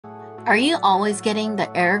Are you always getting the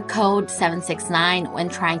error code 769 when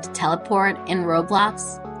trying to teleport in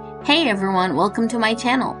Roblox? Hey everyone, welcome to my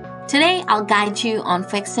channel. Today I'll guide you on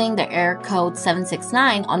fixing the error code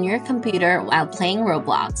 769 on your computer while playing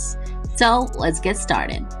Roblox. So let's get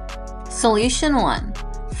started. Solution 1.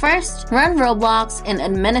 First, run Roblox in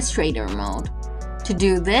administrator mode. To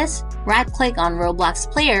do this, right-click on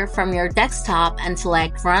Roblox player from your desktop and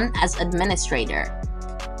select Run as Administrator.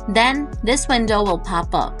 Then, this window will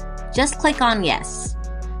pop up. Just click on Yes.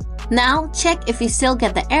 Now, check if you still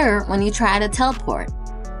get the error when you try to teleport.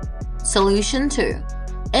 Solution 2.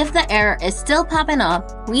 If the error is still popping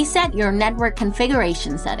up, reset your network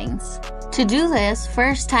configuration settings. To do this,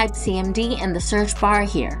 first type CMD in the search bar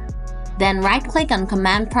here. Then right-click on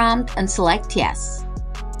Command Prompt and select Yes.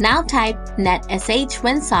 Now type netsh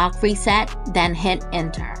winsock reset, then hit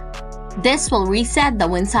Enter. This will reset the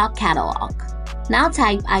winsock catalog. Now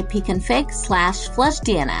type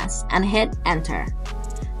ipconfig/flushdns and hit Enter.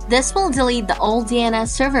 This will delete the old DNS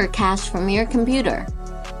server cache from your computer.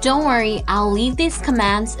 Don't worry, I'll leave these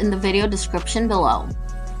commands in the video description below.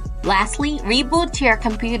 Lastly, reboot to your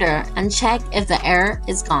computer and check if the error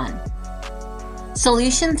is gone.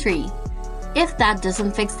 Solution 3. If that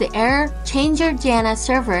doesn't fix the error, change your DNS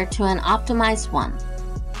server to an optimized one.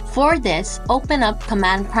 For this, open up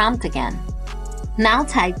Command Prompt again. Now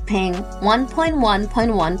type ping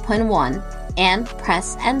 1.1.1.1 and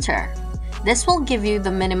press Enter. This will give you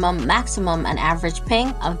the minimum, maximum, and average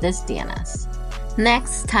ping of this DNS.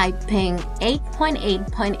 Next, type ping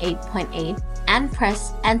 8.8.8.8 and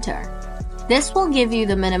press Enter. This will give you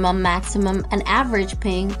the minimum, maximum, and average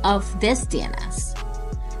ping of this DNS.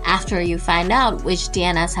 After you find out which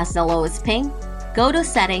DNS has the lowest ping, go to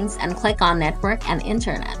Settings and click on Network and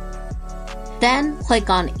Internet. Then click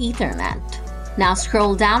on Ethernet. Now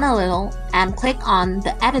scroll down a little and click on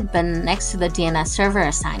the Edit button next to the DNS server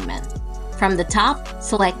assignment. From the top,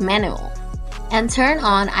 select Manual and turn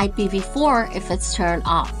on IPv4 if it's turned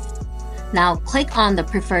off. Now click on the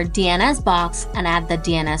Preferred DNS box and add the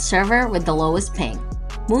DNS server with the lowest ping.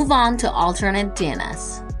 Move on to Alternate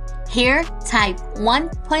DNS. Here, type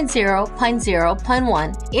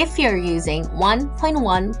 1.0.0.1 if you're using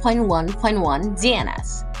 1.1.1.1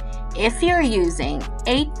 DNS. If you're using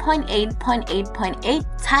 8.8.8.8,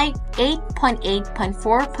 type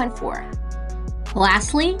 8.8.4.4.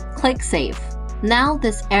 Lastly, click Save. Now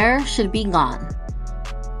this error should be gone.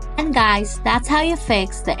 And guys, that's how you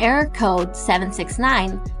fix the error code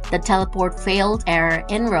 769, the teleport failed error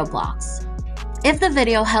in Roblox. If the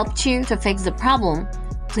video helped you to fix the problem,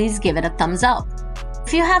 please give it a thumbs up.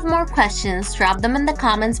 If you have more questions, drop them in the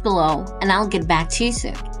comments below and I'll get back to you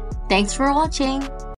soon. Thanks for watching.